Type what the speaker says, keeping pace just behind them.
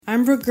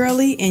I'm Brooke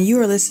Gurley, and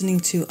you are listening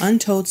to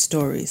Untold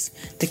Stories,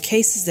 the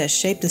cases that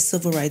shaped the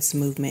civil rights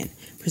movement,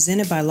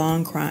 presented by Law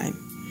and Crime.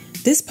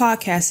 This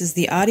podcast is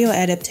the audio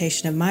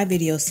adaptation of my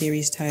video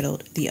series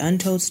titled The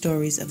Untold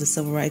Stories of the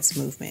Civil Rights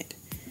Movement.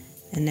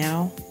 And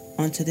now,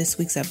 on to this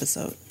week's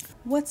episode.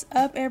 What's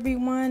up,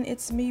 everyone?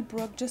 It's me,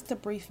 Brooke. Just a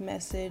brief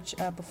message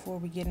before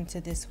we get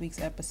into this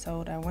week's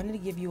episode. I wanted to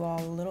give you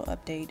all a little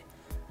update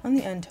on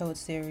the Untold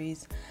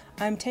series.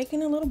 I'm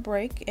taking a little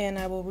break and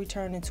I will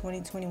return in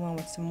 2021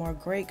 with some more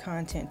great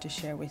content to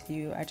share with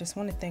you. I just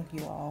want to thank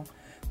you all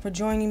for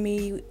joining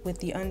me with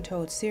the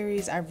Untold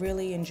series. I've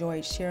really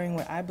enjoyed sharing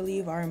what I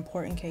believe are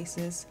important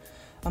cases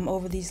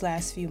over these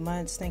last few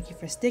months. Thank you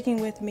for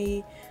sticking with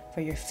me, for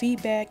your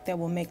feedback that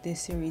will make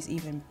this series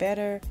even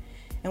better.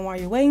 And while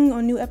you're waiting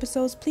on new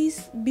episodes,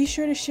 please be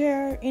sure to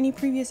share any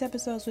previous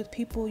episodes with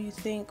people you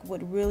think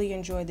would really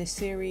enjoy this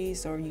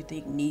series or you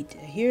think need to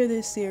hear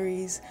this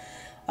series.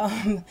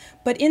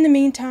 But in the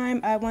meantime,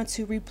 I want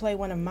to replay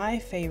one of my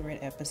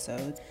favorite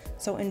episodes.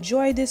 So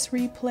enjoy this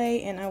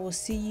replay and I will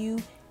see you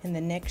in the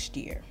next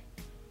year.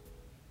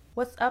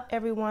 What's up,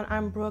 everyone?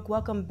 I'm Brooke.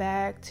 Welcome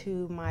back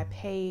to my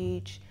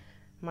page,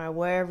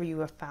 wherever you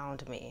have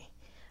found me.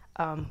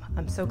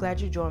 I'm so glad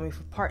you joined me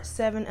for part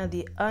 7 of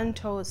the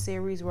Untold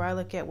series, where I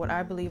look at what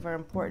I believe are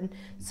important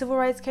civil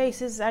rights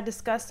cases. I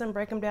discuss them,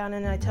 break them down,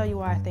 and I tell you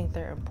why I think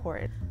they're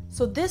important.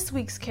 So this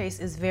week's case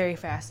is very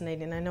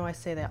fascinating. I know I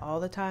say that all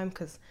the time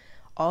because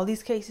all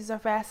these cases are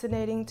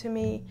fascinating to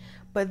me,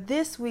 but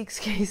this week's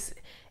case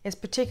is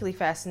particularly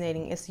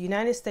fascinating. It's the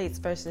United States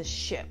versus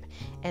Shipp,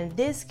 and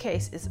this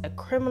case is a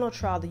criminal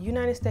trial. The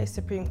United States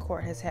Supreme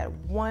Court has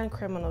had one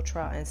criminal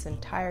trial in its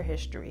entire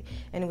history,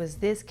 and it was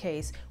this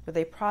case where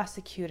they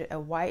prosecuted a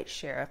white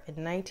sheriff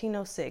in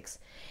 1906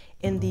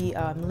 in the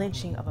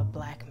lynching of a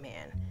black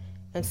man.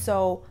 And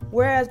so,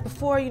 whereas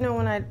before,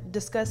 when I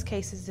discuss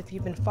cases, if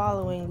you've been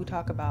following, we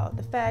talk about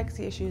the facts,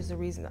 the issues, the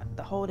reason,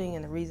 the holding,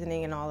 and the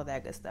reasoning, and all of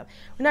that good stuff.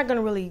 We're not going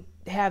to really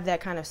have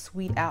that kind of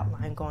sweet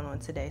outline going on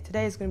today.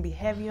 Today is going to be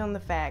heavy on the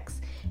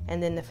facts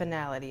and then the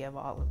finality of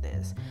all of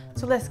this.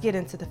 So let's get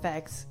into the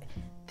facts.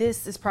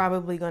 This is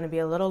probably going to be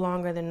a little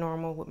longer than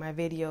normal with my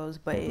videos,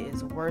 but it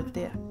is worth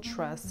it.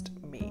 Trust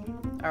me.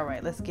 All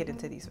right, let's get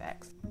into these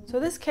facts. So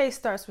this case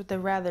starts with a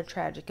rather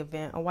tragic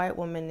event. A white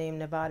woman named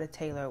Nevada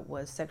Taylor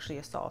was sexually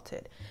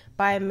assaulted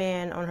by a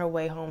man on her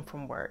way home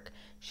from work.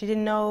 She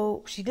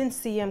didn't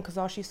see him because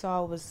all she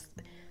saw was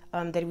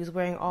that he was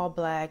wearing all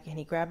black, and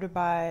he grabbed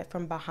her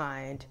from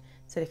behind,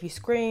 said, "If you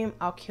scream,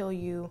 I'll kill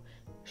you."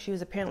 She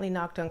was apparently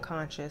knocked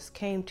unconscious,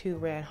 came to,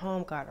 ran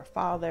home, got her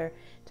father,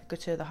 took her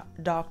to the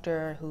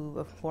doctor who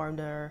informed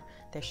her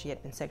that she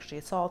had been sexually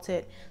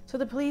assaulted. So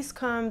the police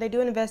come, they do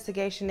an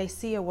investigation, they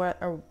see a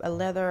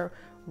leather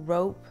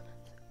rope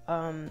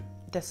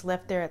that's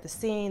left there at the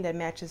scene that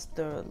matches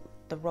the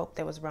rope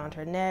that was around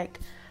her neck.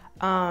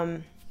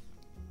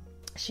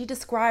 She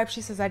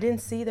says, "I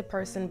didn't see the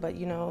person, but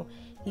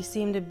he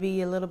seemed to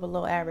be a little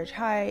below average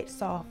height,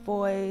 soft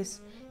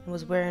voice, and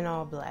was wearing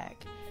all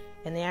black."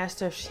 And they asked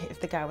her if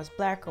the guy was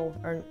black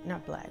or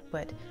not black,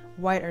 but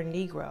white or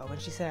Negro. And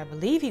she said, "I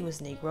believe he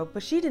was Negro,"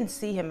 but she didn't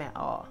see him at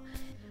all.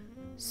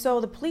 So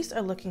the police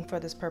are looking for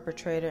this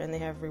perpetrator, and they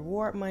have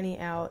reward money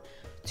out.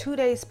 2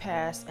 days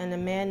pass, and a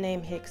man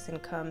named Hickson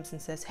comes and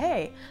says,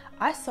 "Hey,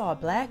 I saw a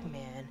black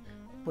man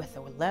with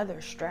a leather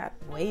strap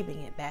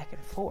waving it back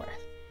and forth."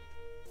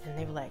 And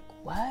they were like,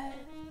 "What?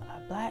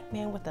 A black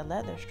man with a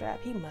leather strap?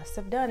 He must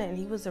have done it." And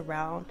he was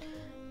around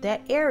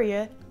that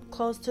area,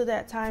 close to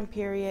that time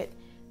period.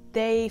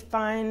 They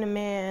find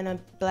a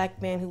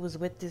black man who was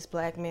with this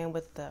black man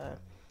with the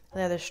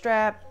leather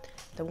strap.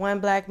 The one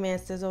black man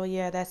says, "Oh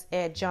yeah, that's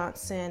Ed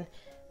Johnson."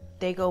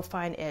 They go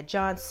find Ed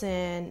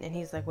Johnson, and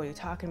he's like, "What are you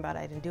talking about?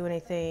 I didn't do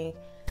anything."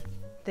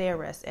 They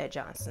arrest Ed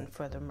Johnson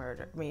for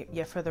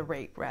the for the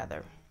rape,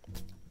 rather.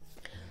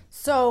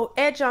 So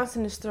Ed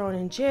Johnson is thrown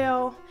in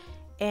jail,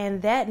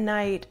 and that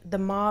night the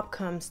mob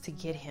comes to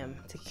get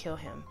him, to kill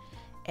him.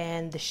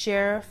 And the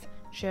Sheriff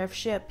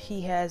Shipp,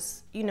 he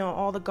has,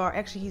 all the guard.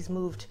 Actually, he's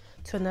moved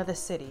to another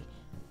city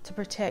to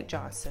protect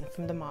Johnson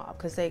from the mob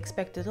because they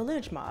expected a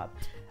lynch mob.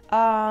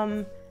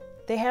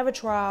 They have a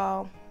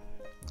trial.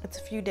 It's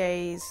a few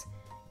days.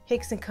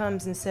 Hickson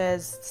comes and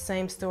says the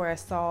same story. "I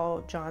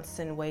saw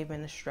Johnson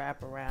waving the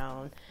strap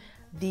around."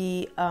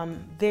 The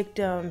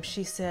victim,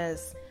 she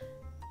says,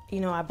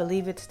 "I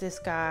believe it's this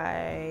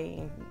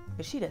guy,"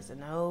 but she doesn't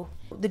know.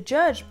 The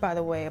judge, by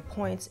the way,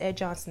 appoints Ed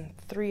Johnson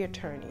 3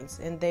 attorneys,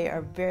 and they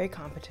are very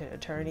competent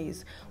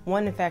attorneys.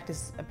 One, in fact,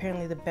 is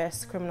apparently the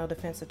best criminal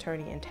defense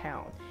attorney in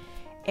town.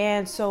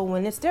 And so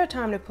when it's their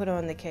time to put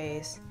on the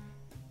case,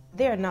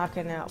 they're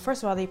knocking out.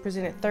 First of all, they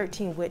presented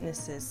 13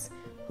 witnesses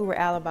who were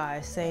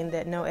alibis, saying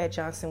that no, Ed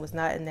Johnson was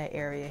not in that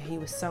area. He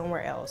was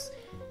somewhere else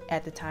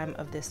at the time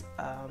of this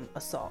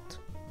assault.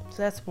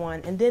 So that's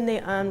one. And then they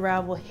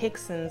unravel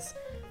Hickson's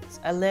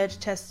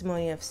alleged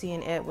testimony of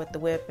seeing Ed with the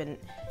whip and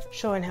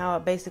showing how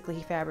basically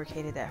he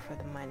fabricated that for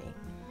the money.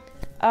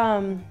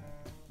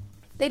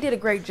 They did a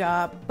great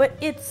job, but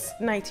it's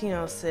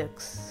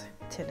 1906.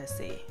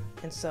 Tennessee.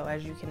 And so,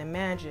 as you can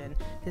imagine,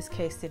 this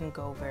case didn't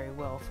go very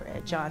well for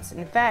Ed Johnson.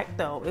 In fact,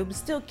 though, it was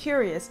still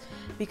curious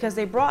because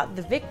they brought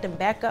the victim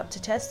back up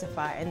to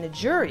testify, and the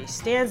jury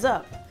stands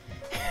up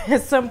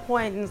at some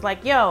point and is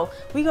like, yo,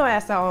 we gonna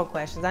ask our own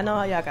questions. I know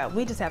how y'all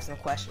we just have some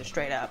questions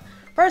straight up.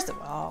 First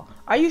of all,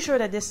 are you sure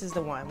that this is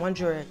the one? One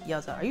juror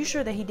yells out, are you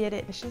sure that he did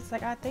it? And she's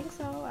like, I think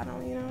so. I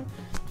don't,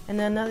 And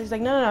then another's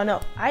like, no.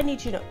 I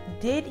need you to know,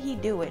 did he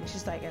do it? And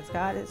she's like, as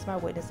God is my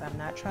witness, I'm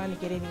not trying to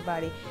get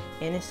anybody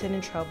innocent in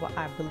trouble.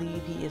 I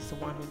believe he is the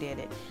one who did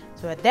it.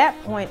 So at that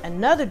point,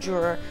 another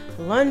juror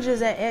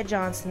lunges at Ed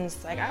Johnson.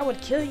 It's like, I would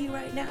kill you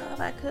right now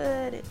if I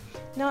could.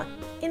 Now,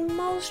 in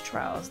most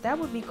trials, that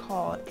would be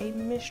called a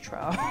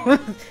mistrial.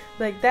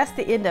 Like, that's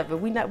the end of it.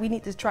 We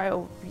need this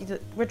trial.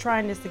 We're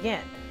trying this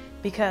again.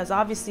 Because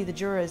obviously the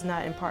juror is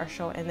not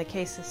impartial and the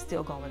case is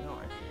still going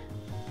on.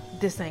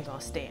 This ain't gonna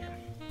stand.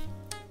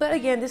 But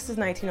again, this is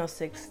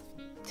 1906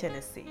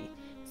 Tennessee.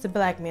 It's a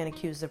black man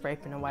accused of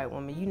raping a white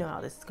woman. You know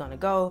how this is gonna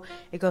go.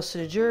 It goes to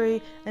the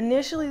jury.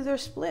 Initially they're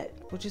split,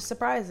 which is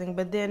surprising.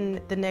 But then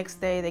the next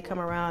day they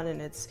come around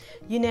and it's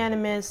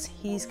unanimous.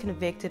 He's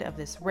convicted of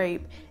this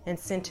rape and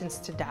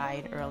sentenced to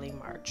die in early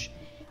March.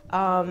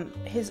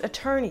 His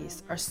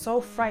attorneys are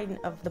so frightened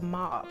of the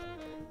mob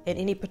and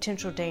any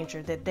potential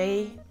danger that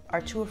they are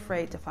too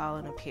afraid to file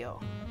an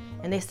appeal.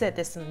 And they said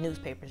this in the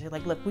newspapers. They're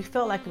like, look, we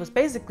felt like it was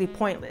basically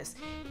pointless.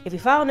 If we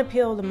file an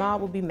appeal, the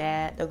mob will be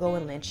mad. They'll go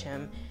and lynch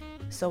him.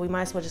 So we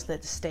might as well just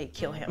let the state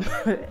kill him.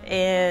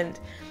 And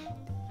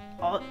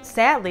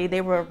sadly, they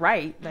were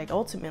right. Like,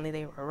 ultimately,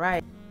 they were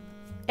right.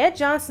 Ed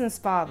Johnson's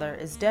father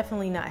is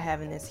definitely not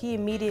having this. He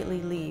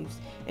immediately leaves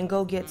and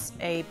gets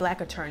a black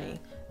attorney,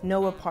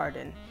 Noah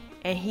Pardon,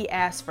 and he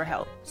asks for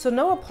help. So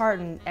Noah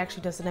Pardon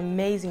actually does an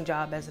amazing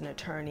job as an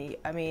attorney.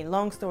 I mean,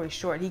 long story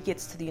short, he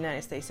gets to the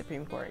United States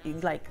Supreme Court. He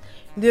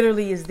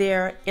literally is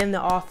there in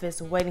the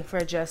office waiting for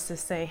a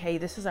justice saying, hey,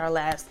 this is our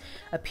last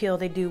appeal.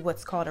 They do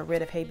what's called a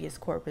writ of habeas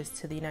corpus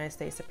to the United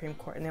States Supreme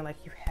Court. And they're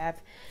like, you have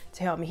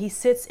to help me. He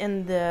sits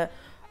in the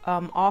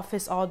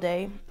office all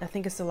day. I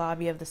think it's the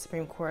lobby of the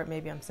Supreme Court.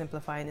 Maybe I'm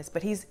simplifying this,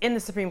 but he's in the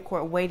Supreme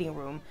Court waiting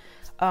room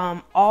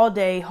all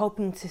day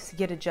hoping to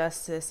get a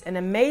justice, and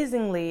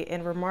amazingly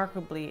and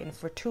remarkably and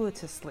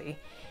fortuitously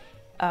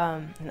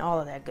and all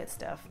of that good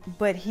stuff.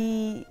 But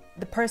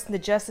the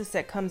justice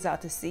that comes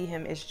out to see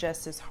him is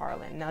Justice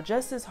Harlan. Now,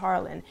 Justice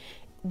Harlan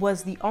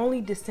was the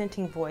only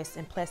dissenting voice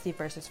in Plessy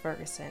versus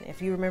Ferguson.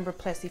 If you remember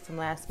Plessy from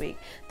last week,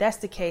 that's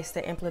the case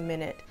that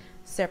implemented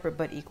separate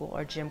but equal,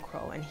 or Jim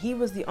Crow. And he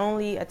was the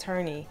only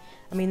attorney,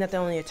 not the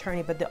only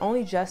attorney, but the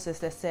only justice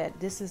that said,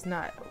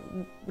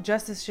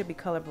 justice should be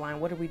colorblind.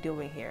 What are we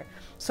doing here?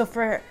 So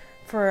for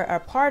a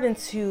Pardon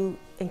to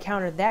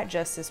encounter that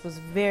justice was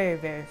very,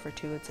 very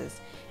fortuitous.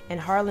 And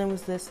Harlan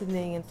was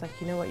listening and it's like,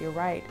 you know what, you're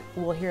right.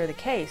 We'll hear the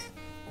case.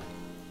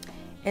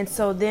 And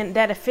so then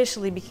that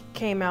officially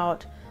came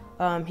out,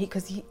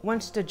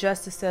 once the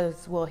justice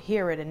says we'll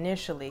hear it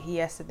initially, he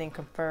has to then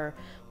confer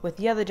with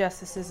the other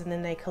justices, and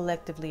then they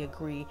collectively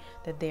agree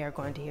that they are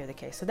going to hear the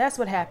case. So that's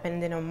what happened.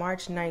 And then on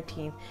March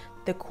 19th,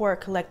 the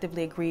court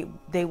collectively agreed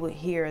they would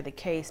hear the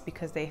case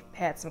because they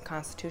had some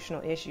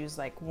constitutional issues.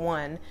 Like,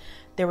 one,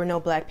 there were no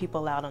black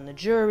people allowed on the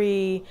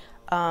jury,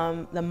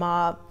 the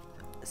mob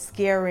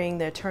scaring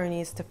the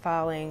attorneys to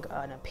filing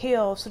an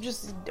appeal, so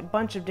just a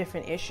bunch of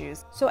different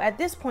issues. So at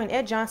this point,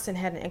 Ed Johnson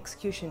had an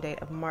execution date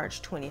of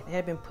March 20th. It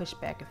had been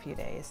pushed back a few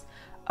days,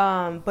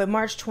 but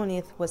March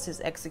 20th was his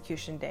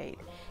execution date.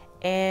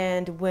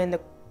 And when the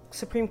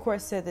Supreme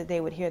Court said that they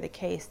would hear the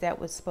case, that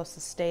was supposed to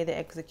stay the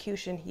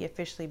execution. He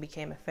officially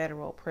became a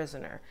federal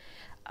prisoner.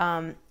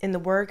 And the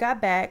word got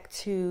back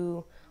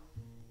to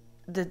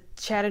the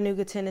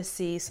Chattanooga,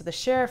 Tennessee. So the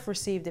sheriff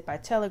received it by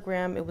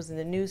telegram. It was in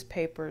the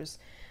newspapers.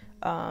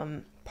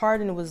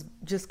 Pardon was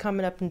just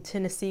coming up in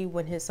Tennessee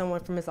when someone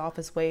from his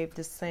office waved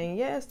this saying,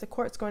 yes, the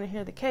court's going to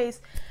hear the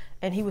case.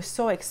 And he was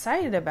so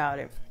excited about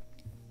it.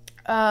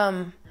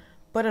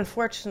 But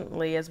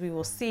unfortunately, as we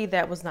will see,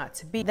 that was not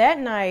to be. That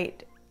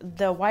night,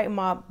 the white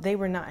mob, they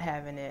were not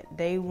having it.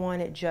 They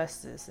wanted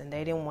justice, and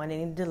they didn't want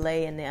any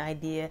delay in the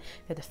idea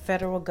that the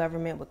federal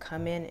government would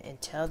come in and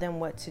tell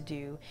them what to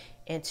do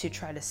and to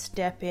try to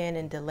step in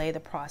and delay the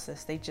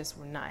process. They just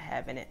were not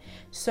having it.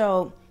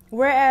 So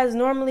whereas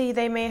normally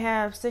they may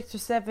have 6 or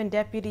 7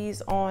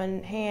 deputies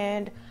on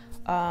hand,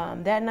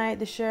 that night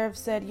the sheriff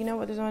said, you know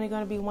what, there's only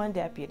going to be 1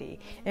 deputy.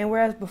 And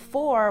whereas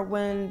before,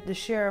 when the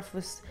Sheriff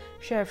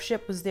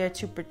Shipp was there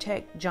to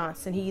protect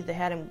Johnson, he either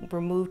had him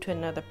removed to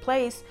another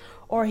place,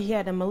 or he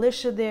had a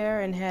militia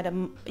there and had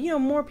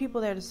more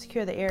people there to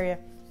secure the area.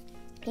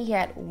 He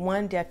had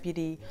 1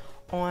 deputy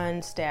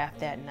on staff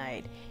that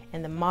night,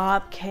 and the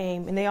mob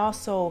came, and they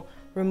also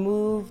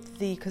removed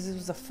because it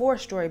was a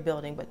 4-story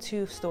building, but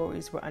 2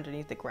 stories were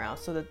underneath the ground.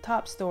 So the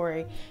top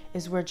story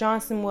is where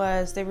Johnson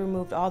was. They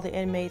removed all the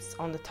inmates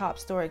on the top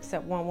story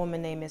except one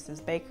woman named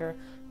Mrs. Baker,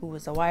 who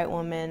was a white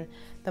woman.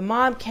 The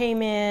mob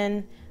came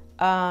in,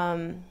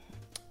 and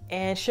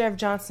Sheriff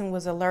Johnson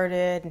was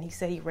alerted, and he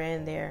said he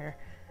ran there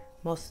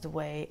most of the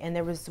way. And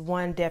there was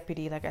 1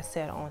 deputy, like I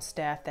said, on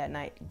staff that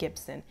night,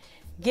 Gibson.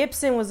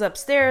 Gibson was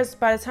upstairs.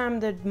 By the time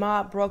the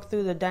mob broke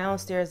through the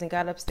downstairs and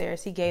got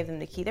upstairs, he gave them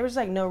the key. There was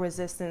like no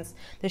resistance.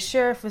 The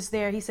sheriff was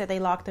there. He said they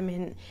locked him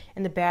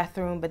in the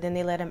bathroom, but then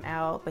they let him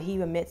out. But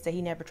he admits that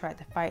he never tried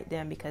to fight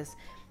them because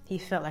he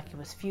felt like it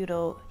was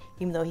futile.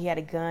 Even though he had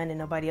a gun and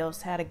nobody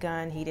else had a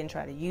gun, he didn't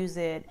try to use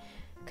it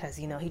because,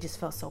 you know, he just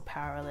felt so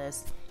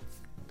powerless.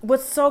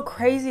 What's so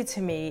crazy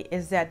to me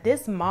is that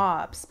this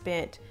mob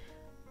spent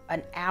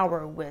an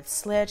hour with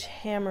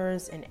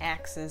sledgehammers and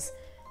axes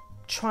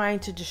trying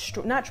to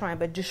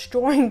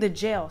destroying the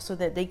jail so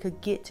that they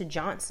could get to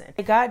Johnson.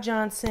 They got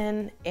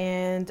Johnson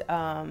and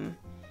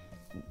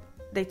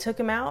they took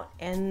him out,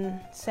 and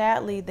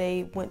sadly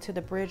they went to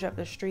the bridge up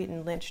the street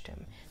and lynched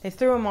him. They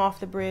threw him off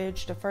the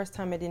bridge. The first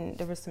time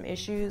there was some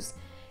issues,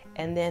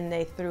 and then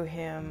they threw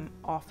him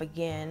off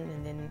again,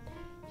 and then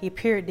he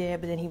appeared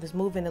dead, but then he was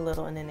moving a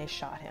little, and then they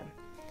shot him.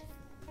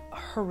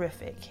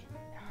 Horrific.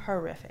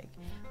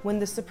 When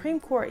the Supreme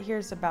Court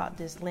hears about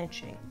this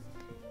lynching,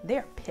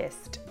 they're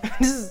pissed.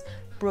 This is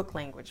Brooke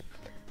language.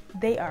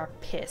 They are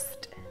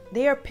pissed.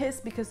 They are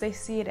pissed because they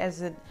see it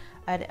as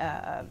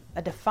a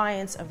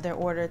defiance of their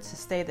order to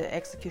stay the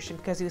execution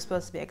because he was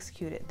supposed to be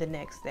executed the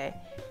next day.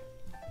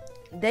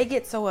 They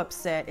get so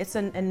upset. It's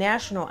a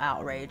national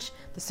outrage.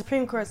 The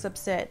Supreme Court's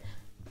upset.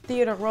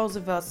 Theodore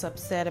Roosevelt's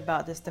upset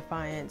about this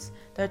defiance.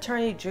 The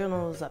Attorney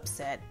General is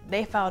upset.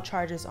 They filed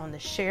charges on the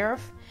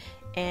sheriff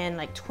and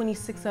like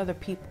 26 other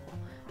people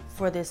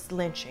for this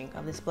lynching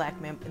of this black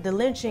man. The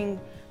lynching,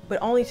 but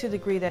only to the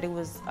degree that it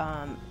was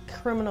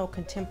criminal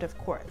contempt of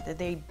court, that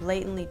they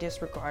blatantly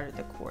disregarded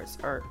the court's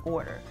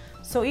order.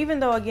 So even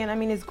though, again, I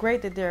mean, it's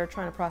great that they're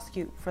trying to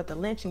prosecute for the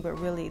lynching, but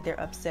really they're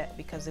upset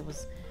because it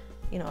was,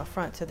 you know,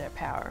 affront to their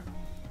power.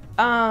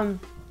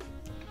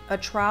 A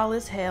trial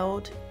is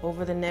held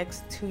over the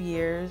next 2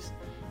 years,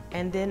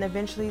 and then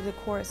eventually the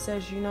court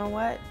says, you know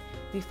what,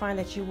 we find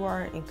that you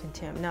are in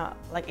contempt. Now,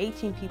 like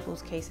 18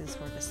 people's cases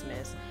were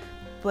dismissed,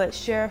 but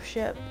Sheriff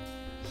Shipp,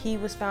 he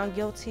was found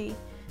guilty.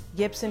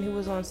 Gibson, who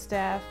was on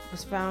staff,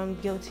 was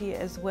found guilty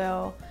as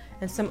well,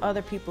 and some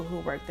other people who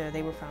worked there,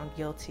 they were found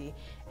guilty.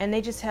 And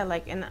they just had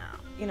like, and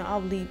you know,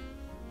 I'll leave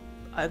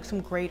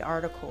some great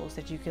articles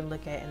that you can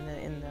look at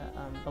in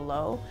the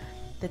below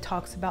that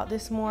talks about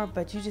this more.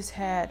 But you just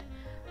had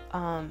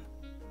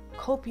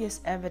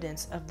copious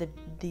evidence of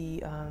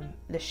the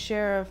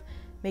sheriff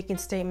making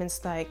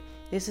statements like,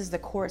 this is the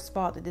court's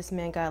fault that this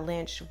man got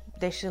lynched.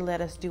 They should let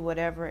us do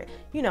whatever,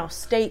 you know,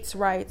 states'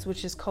 rights,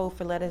 which is code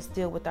for let us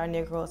deal with our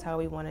Negroes how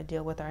we want to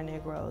deal with our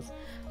Negroes.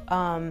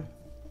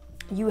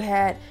 You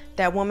had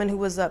that woman who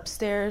was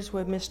upstairs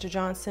with Mr.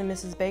 Johnson,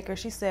 Mrs. Baker.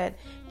 She said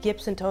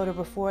Gibson told her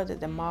before that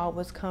the mob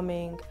was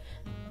coming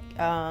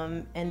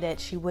and that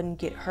she wouldn't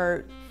get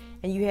hurt.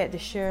 And you had the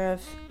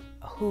sheriff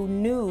who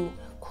knew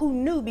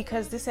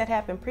because this had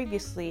happened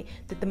previously,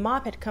 that the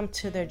mob had come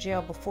to their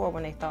jail before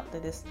when they thought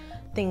that this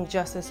thing,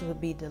 justice, would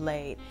be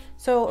delayed.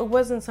 So it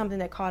wasn't something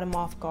that caught him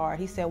off guard.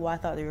 He said, well, I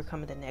thought they were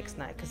coming the next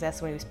night because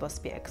that's when he was supposed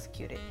to be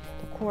executed.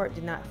 The court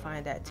did not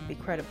find that to be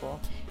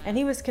credible. And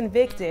he was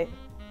convicted,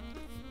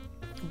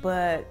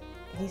 but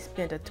he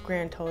spent a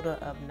grand total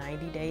of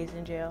 90 days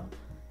in jail.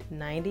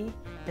 90.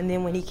 And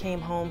then when he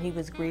came home, he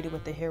was greeted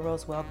with the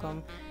hero's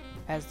welcome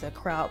as the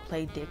crowd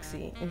played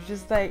Dixie. It was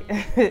just like,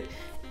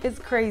 it's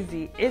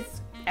crazy.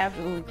 It's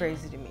absolutely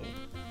crazy to me.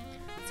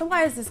 So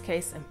why is this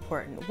case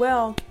important?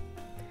 Well,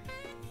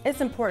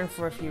 it's important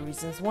for a few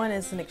reasons. One,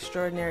 it's an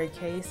extraordinary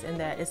case in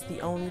that it's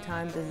the only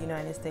time the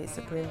United States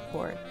Supreme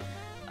Court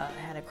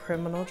had a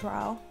criminal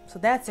trial. So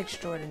that's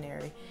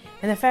extraordinary.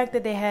 And the fact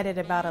that they had it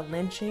about a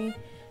lynching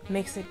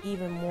makes it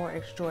even more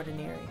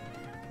extraordinary.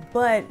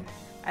 But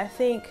I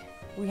think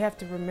we have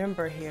to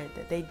remember here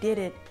that they did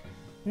it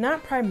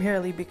not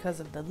primarily because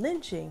of the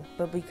lynching,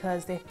 but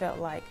because they felt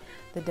like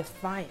the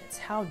defiance.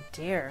 How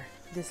dare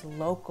this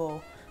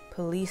local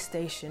police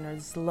station or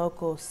this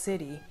local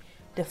city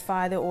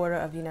defy the order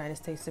of the United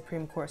States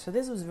Supreme Court? So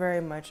this was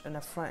very much an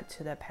affront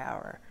to their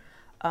power.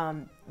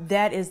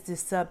 That is the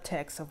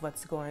subtext of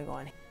what's going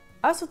on.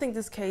 I also think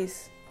this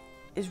case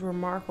is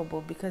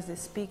remarkable because it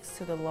speaks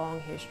to the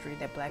long history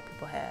that black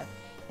people have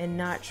in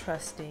not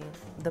trusting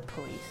the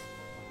police.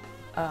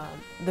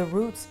 The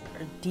roots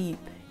are deep.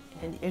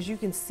 And as you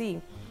can see,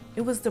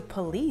 it was the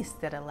police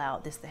that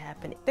allowed this to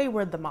happen. They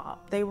were the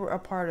mob. They were a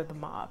part of the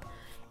mob.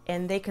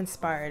 And they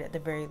conspired at the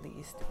very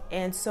least.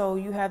 And so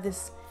you have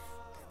this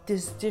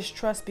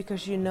distrust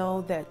because you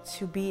know that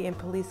to be in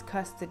police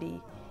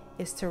custody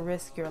is to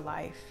risk your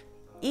life.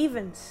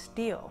 Even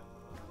still,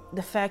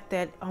 the fact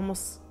that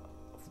almost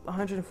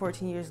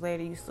 114 years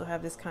later, you still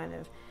have this kind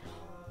of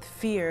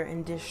fear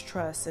and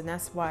distrust, and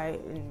that's why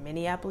in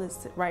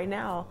Minneapolis right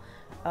now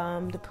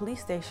the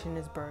police station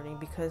is burning,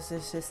 because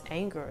there's this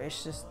anger,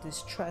 it's just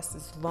this trust,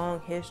 this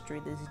long history,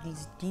 there's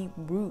these deep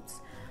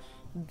roots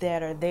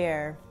that are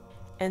there.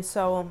 And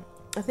so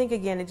I think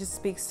again it just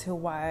speaks to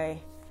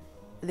why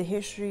the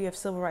history of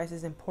civil rights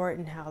is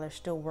important, how there's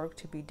still work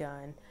to be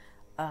done,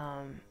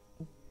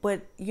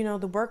 but you know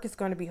the work is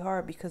going to be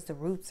hard because the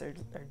roots are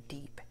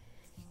deep.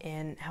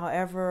 And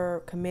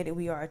however committed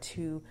we are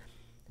to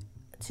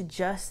to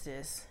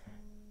justice,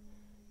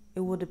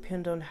 it will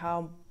depend on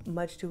how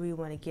much do we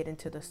want to get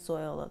into the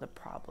soil of the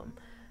problem.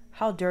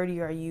 How dirty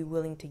are you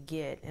willing to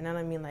get? And I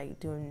don't mean like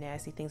doing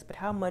nasty things, but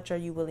how much are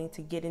you willing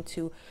to get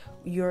into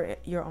your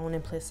own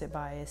implicit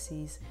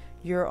biases,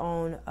 your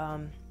own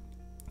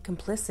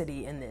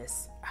complicity in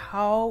this?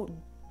 How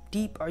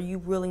deep are you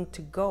willing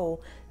to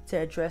go to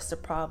address the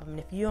problem? And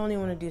if you only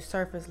want to do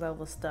surface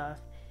level stuff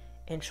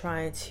and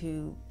trying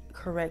to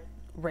correct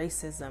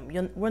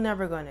racism, we're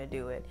never going to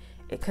do it,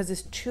 because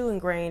it's too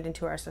ingrained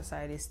into our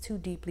society. It's too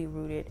deeply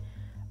rooted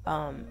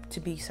to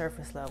be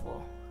surface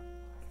level.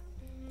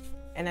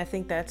 And I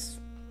think that's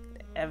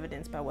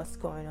evidenced by what's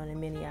going on in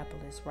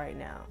Minneapolis right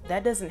now.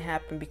 That doesn't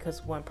happen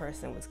because one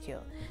person was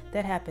killed.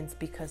 That happens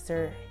because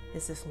there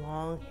is this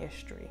long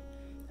history,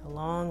 a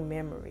long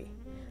memory,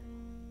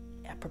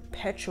 a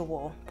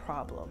perpetual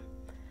problem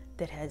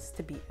that has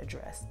to be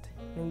addressed.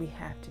 And we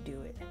have to do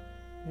it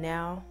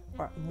now,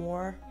 or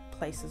more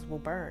places will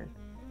burn.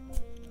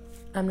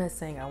 I'm not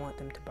saying I want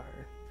them to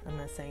burn. I'm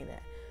not saying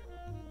that.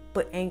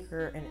 But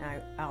anger and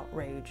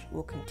outrage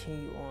will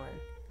continue on.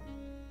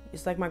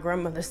 It's like my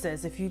grandmother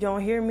says, if you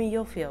don't hear me,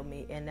 you'll feel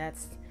me. And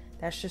that's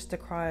just the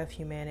cry of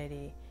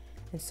humanity.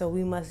 And so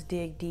we must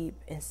dig deep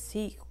and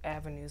seek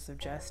avenues of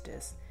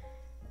justice.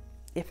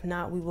 If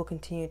not, we will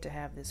continue to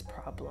have this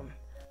problem.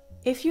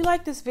 If you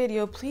like this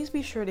video, please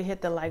be sure to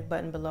hit the like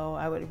button below.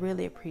 I would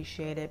really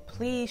appreciate it.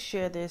 Please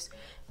share this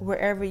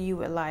wherever you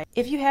would like.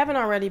 If you haven't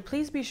already,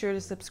 please be sure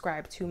to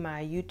subscribe to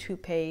my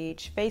YouTube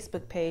page,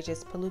 Facebook page.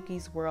 It's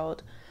Paluki's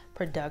World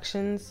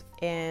Productions,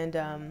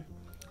 and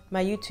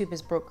my YouTube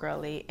is Broke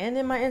Girly, and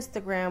then my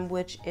Instagram,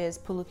 which is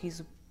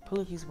Paluki's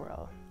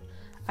World.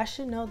 I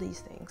should know these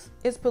things.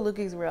 It's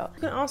Paluki's World.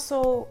 You can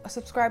also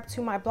subscribe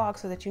to my blog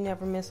so that you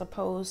never miss a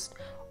post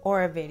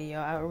or a video.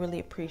 I would really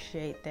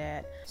appreciate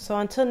that. So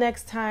until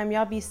next time,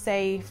 y'all be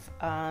safe.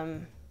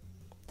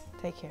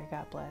 Take care.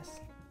 God bless.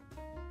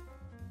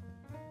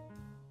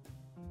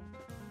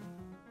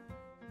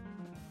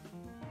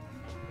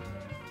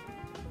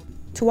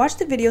 To watch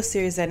the video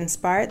series that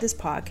inspired this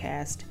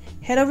podcast,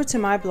 head over to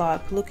my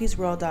blog,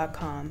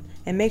 palukisworld.com,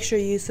 and make sure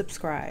you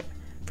subscribe.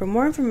 For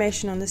more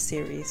information on the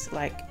series,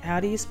 like how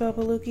do you spell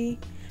Paluki,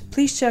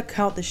 please check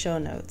out the show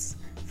notes.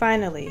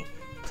 Finally,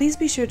 please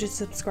be sure to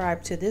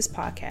subscribe to this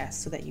podcast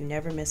so that you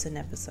never miss an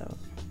episode.